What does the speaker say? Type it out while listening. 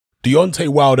Deontay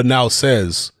Wilder now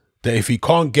says that if he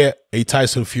can't get a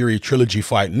Tyson Fury trilogy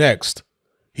fight next,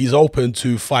 he's open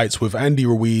to fights with Andy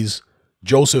Ruiz,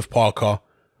 Joseph Parker,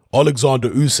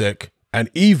 Oleksandr Usyk, and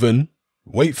even,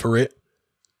 wait for it,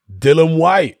 Dillian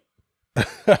Whyte.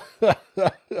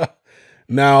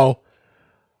 Now,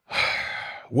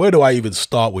 where do I even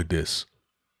start with this?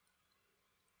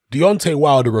 Deontay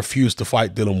Wilder refused to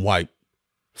fight Dillian Whyte.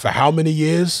 For how many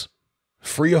years?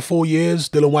 3 or 4 years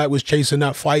Dillian Whyte was chasing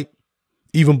that fight.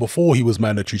 Even before he was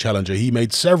mandatory challenger, he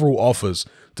made several offers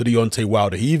to Deontay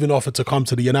Wilder. He even offered to come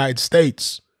to the United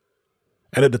States.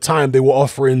 And at the time, they were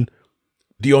offering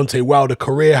Deontay Wilder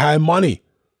career high money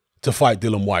to fight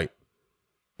Dillian Whyte.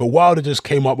 But Wilder just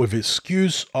came up with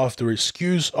excuse after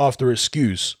excuse after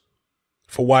excuse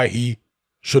for why he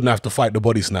shouldn't have to fight the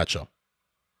body snatcher.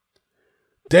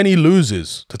 Then he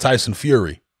loses to Tyson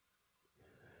Fury.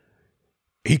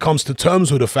 He comes to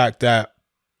terms with the fact that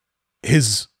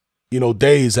his,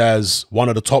 days as one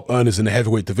of the top earners in the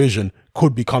heavyweight division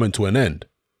could be coming to an end.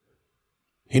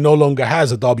 He no longer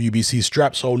has a WBC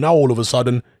strap, so now all of a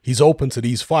sudden he's open to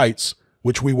these fights,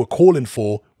 which we were calling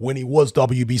for when he was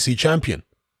WBC champion.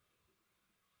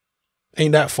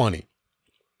 Ain't that funny?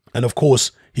 And of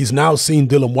course, he's now seen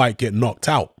Dillian Whyte get knocked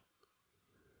out.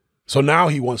 So now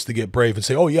he wants to get brave and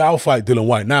say, oh yeah, I'll fight Dillian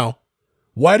Whyte now.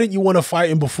 Why didn't you want to fight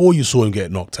him before you saw him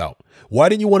get knocked out? Why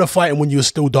didn't you want to fight him when you were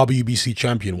still WBC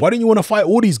champion? Why didn't you want to fight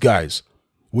all these guys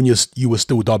when you were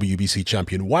still WBC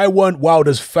champion? Why weren't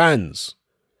Wilder's fans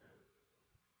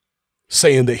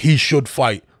saying that he should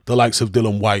fight the likes of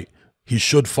Dillian Whyte? He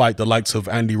should fight the likes of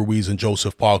Andy Ruiz and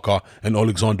Joseph Parker and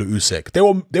Oleksandr Usyk.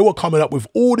 They were coming up with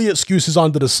all the excuses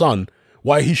under the sun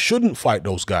why he shouldn't fight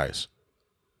those guys.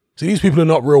 See, these people are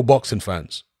not real boxing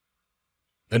fans.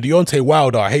 And Deontay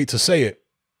Wilder, I hate to say it,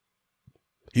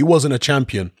 he wasn't a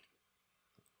champion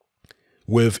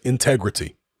with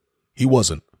integrity. He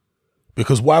wasn't.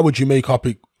 Because why would you make up,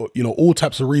 all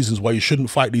types of reasons why you shouldn't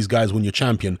fight these guys when you're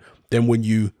champion? Then when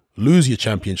you lose your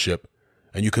championship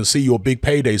and you can see your big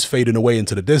paydays fading away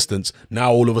into the distance,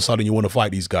 now all of a sudden you want to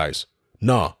fight these guys.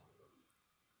 Nah.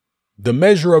 The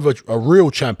measure of a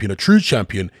real champion, a true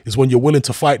champion, is when you're willing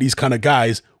to fight these kind of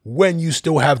guys when you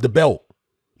still have the belt.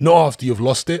 Not after you've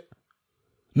lost it.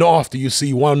 Not after you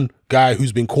see one guy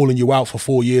who's been calling you out for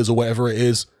 4 years or whatever it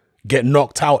is get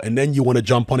knocked out and then you want to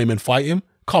jump on him and fight him.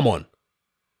 Come on.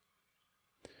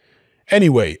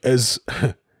 Anyway, as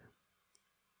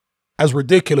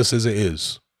ridiculous as it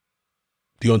is,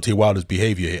 Deontay Wilder's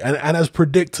behavior here, and as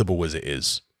predictable as it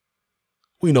is,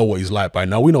 we know what he's like by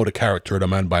now. We know the character of the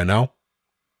man by now.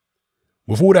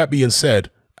 With all that being said,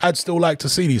 I'd still like to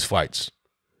see these fights.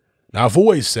 Now, I've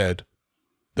always said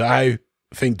that I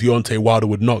think Deontay Wilder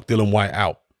would knock Dillian Whyte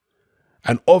out.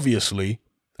 And obviously,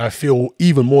 I feel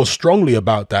even more strongly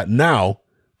about that now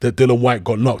that Dillian Whyte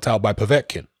got knocked out by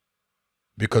Povetkin.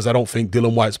 Because I don't think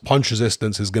Dillian Whyte's punch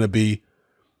resistance is going to be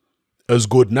as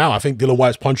good now. I think Dillian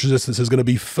Whyte's punch resistance is going to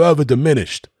be further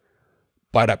diminished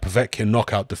by that Povetkin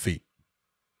knockout defeat.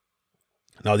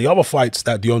 Now, the other fights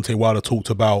that Deontay Wilder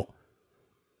talked about,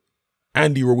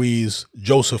 Andy Ruiz,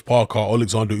 Joseph Parker,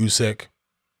 Oleksandr Usyk,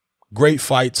 great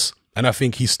fights, and I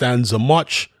think he stands a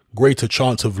much greater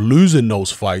chance of losing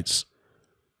those fights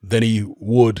than he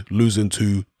would losing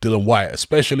to Dillian Whyte,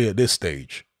 especially at this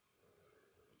stage.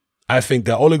 I think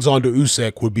that Oleksandr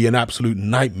Usyk would be an absolute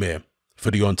nightmare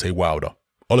for Deontay Wilder.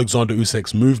 Oleksandr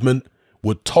Usyk's movement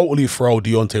would totally throw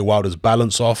Deontay Wilder's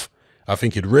balance off. I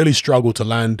think he'd really struggle to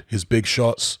land his big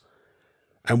shots.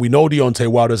 And we know Deontay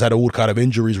Wilder's had all kind of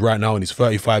injuries right now and he's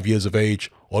 35 years of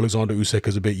age. Oleksandr Usyk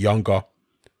is a bit younger.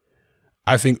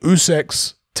 I think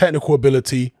Usyk's technical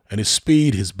ability and his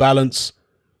speed, his balance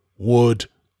would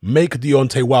make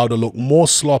Deontay Wilder look more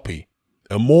sloppy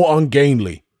and more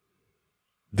ungainly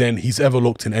than he's ever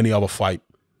looked in any other fight,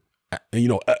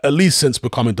 at least since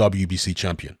becoming WBC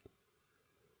champion.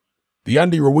 The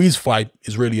Andy Ruiz fight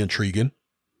is really intriguing.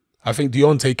 I think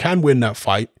Deontay can win that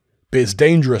fight, but it's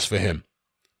dangerous for him.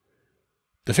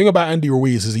 The thing about Andy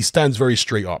Ruiz is he stands very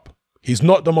straight up. He's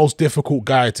not the most difficult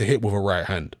guy to hit with a right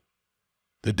hand.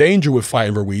 The danger with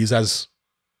fighting Ruiz, as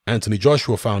Anthony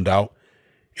Joshua found out,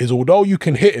 is although you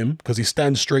can hit him because he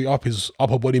stands straight up, his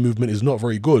upper body movement is not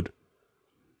very good.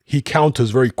 He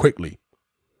counters very quickly.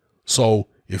 So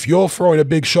if you're throwing a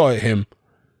big shot at him,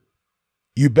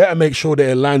 you better make sure that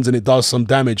it lands and it does some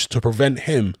damage to prevent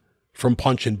him from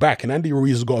punching back. And Andy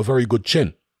Ruiz has got a very good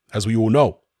chin, as we all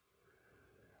know.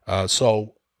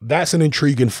 So that's an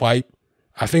intriguing fight.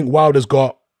 I think Wilder's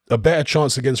got a better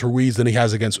chance against Ruiz than he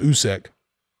has against Usyk.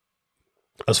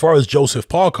 As far as Joseph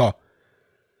Parker,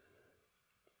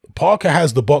 Parker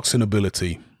has the boxing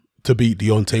ability, to beat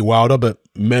Deontay Wilder, but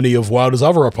many of Wilder's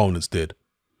other opponents did.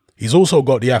 He's also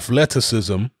got the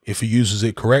athleticism, if he uses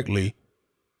it correctly,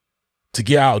 to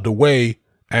get out of the way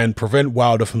and prevent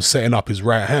Wilder from setting up his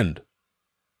right hand.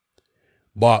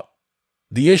 But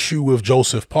the issue with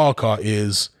Joseph Parker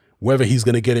is whether he's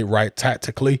going to get it right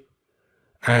tactically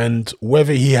and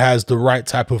whether he has the right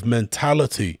type of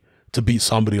mentality to beat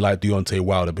somebody like Deontay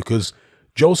Wilder, because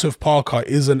Joseph Parker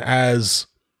isn't as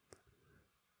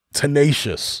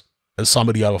tenacious as some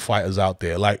of the other fighters out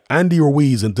there. Like Andy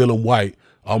Ruiz and Dillian Whyte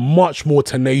are much more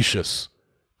tenacious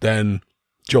than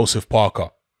Joseph Parker.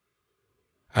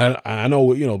 And I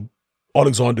know, you know,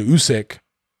 Oleksandr Usyk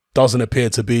doesn't appear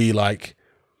to be like,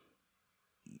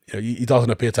 you know, he doesn't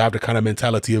appear to have the kind of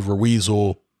mentality of Ruiz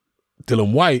or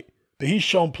Dillian Whyte, but he's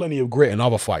shown plenty of grit in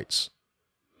other fights.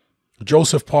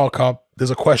 Joseph Parker,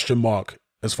 there's a question mark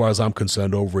as far as I'm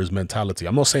concerned over his mentality.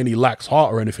 I'm not saying he lacks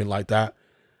heart or anything like that,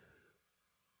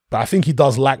 but I think he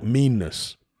does lack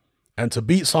meanness. And to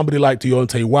beat somebody like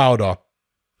Deontay Wilder,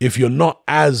 if you're not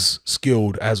as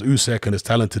skilled as Usyk and as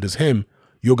talented as him,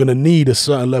 you're going to need a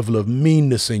certain level of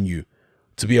meanness in you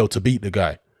to be able to beat the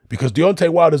guy. Because Deontay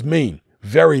Wilder's mean,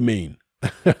 very mean,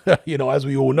 you know, as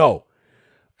we all know.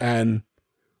 And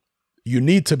you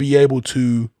need to be able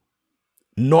to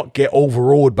not get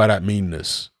overawed by that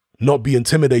meanness, not be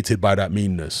intimidated by that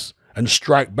meanness, and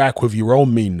strike back with your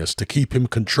own meanness to keep him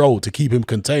controlled, to keep him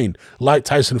contained, like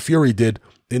Tyson Fury did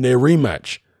in their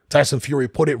rematch. Tyson Fury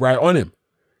put it right on him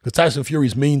because Tyson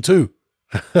Fury's mean too.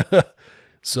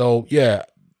 So, yeah,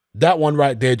 that one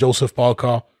right there, Joseph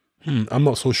Parker, I'm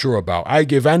not so sure about. I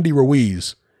give Andy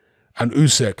Ruiz and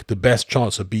Usyk the best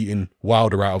chance of beating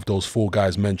Wilder out of those four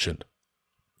guys mentioned.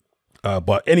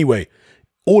 But anyway,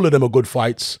 all of them are good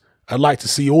fights. I'd like to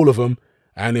see all of them.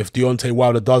 And if Deontay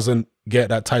Wilder doesn't get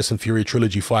that Tyson Fury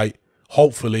trilogy fight,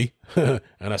 hopefully, and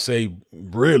I say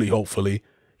really hopefully,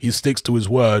 he sticks to his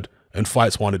word and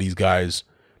fights one of these guys.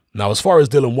 Now, as far as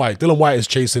Dillian Whyte is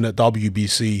chasing that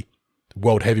WBC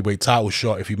world heavyweight title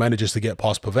shot. If he manages to get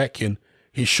past Povetkin,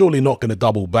 he's surely not going to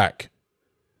double back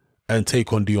and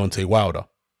take on Deontay Wilder,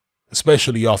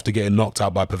 especially after getting knocked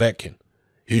out by Povetkin.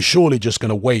 He's surely just going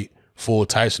to wait for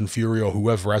Tyson Fury or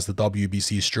whoever has the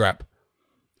WBC strap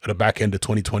at the back end of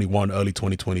 2021, early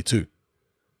 2022.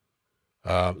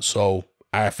 So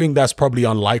I think that's probably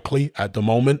unlikely at the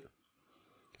moment,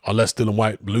 unless Dillian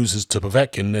Whyte loses to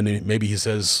Povetkin. Then maybe he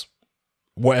says,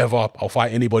 whatever, I'll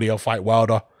fight anybody, I'll fight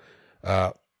Wilder.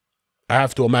 I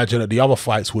have to imagine that the other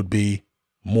fights would be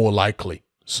more likely.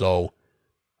 So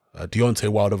Deontay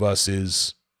Wilder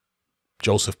versus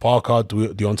Joseph Parker,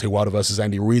 Deontay Wilder versus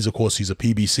Andy Ruiz. Of course, he's a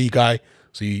PBC guy,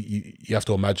 so you have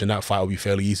to imagine that fight will be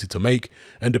fairly easy to make.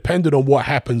 And depending on what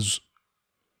happens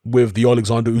with the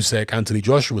Oleksandr Usyk, Anthony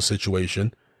Joshua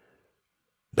situation,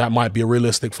 that might be a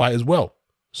realistic fight as well.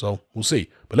 So we'll see.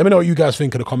 But let me know what you guys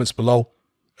think in the comments below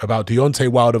about Deontay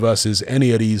Wilder versus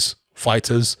any of these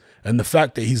fighters, and the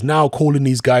fact that he's now calling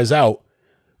these guys out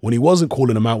when he wasn't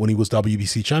calling them out when he was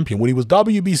WBC champion. When he was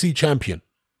WBC champion,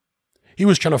 he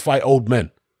was trying to fight old men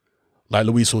like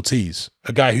Luis Ortiz,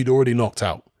 a guy who'd already knocked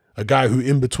out, a guy who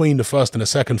in between the first and the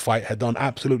second fight had done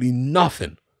absolutely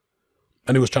nothing.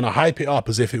 And he was trying to hype it up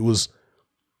as if it was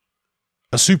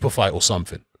a super fight or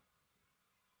something.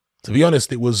 To be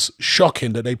honest, it was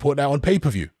shocking that they put that on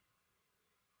pay-per-view.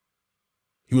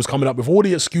 He was coming up with all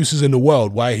the excuses in the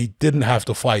world why he didn't have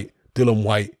to fight Dillian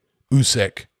Whyte,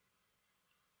 Usyk,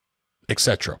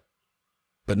 etc.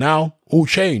 But now, all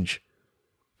change.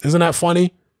 Isn't that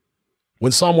funny?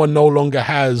 When someone no longer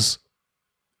has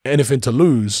anything to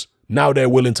lose, now they're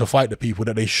willing to fight the people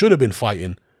that they should have been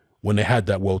fighting when they had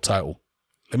that world title.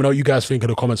 Let me know what you guys think in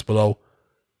the comments below.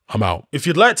 I'm out. If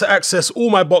you'd like to access all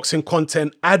my boxing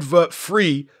content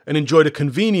advert-free and enjoy the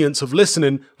convenience of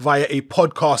listening via a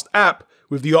podcast app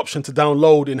with the option to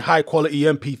download in high-quality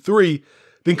MP3,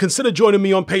 then consider joining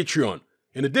me on Patreon.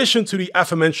 In addition to the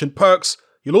aforementioned perks,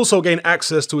 you'll also gain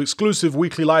access to exclusive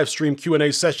weekly live stream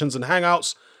Q&A sessions and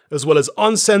hangouts, as well as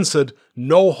uncensored,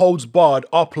 no-holds-barred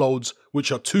uploads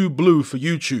which are too blue for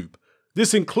YouTube.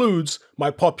 This includes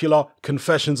my popular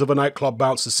Confessions of a Nightclub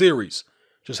Bouncer series.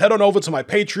 Just head on over to my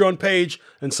Patreon page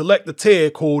and select the tier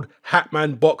called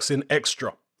Hatman Boxing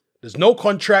Extra. There's no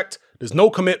contract, there's no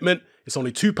commitment, it's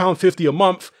only £2.50 a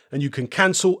month, and you can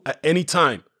cancel at any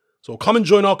time. So come and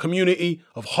join our community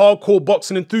of hardcore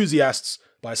boxing enthusiasts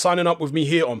by signing up with me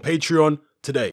here on Patreon today.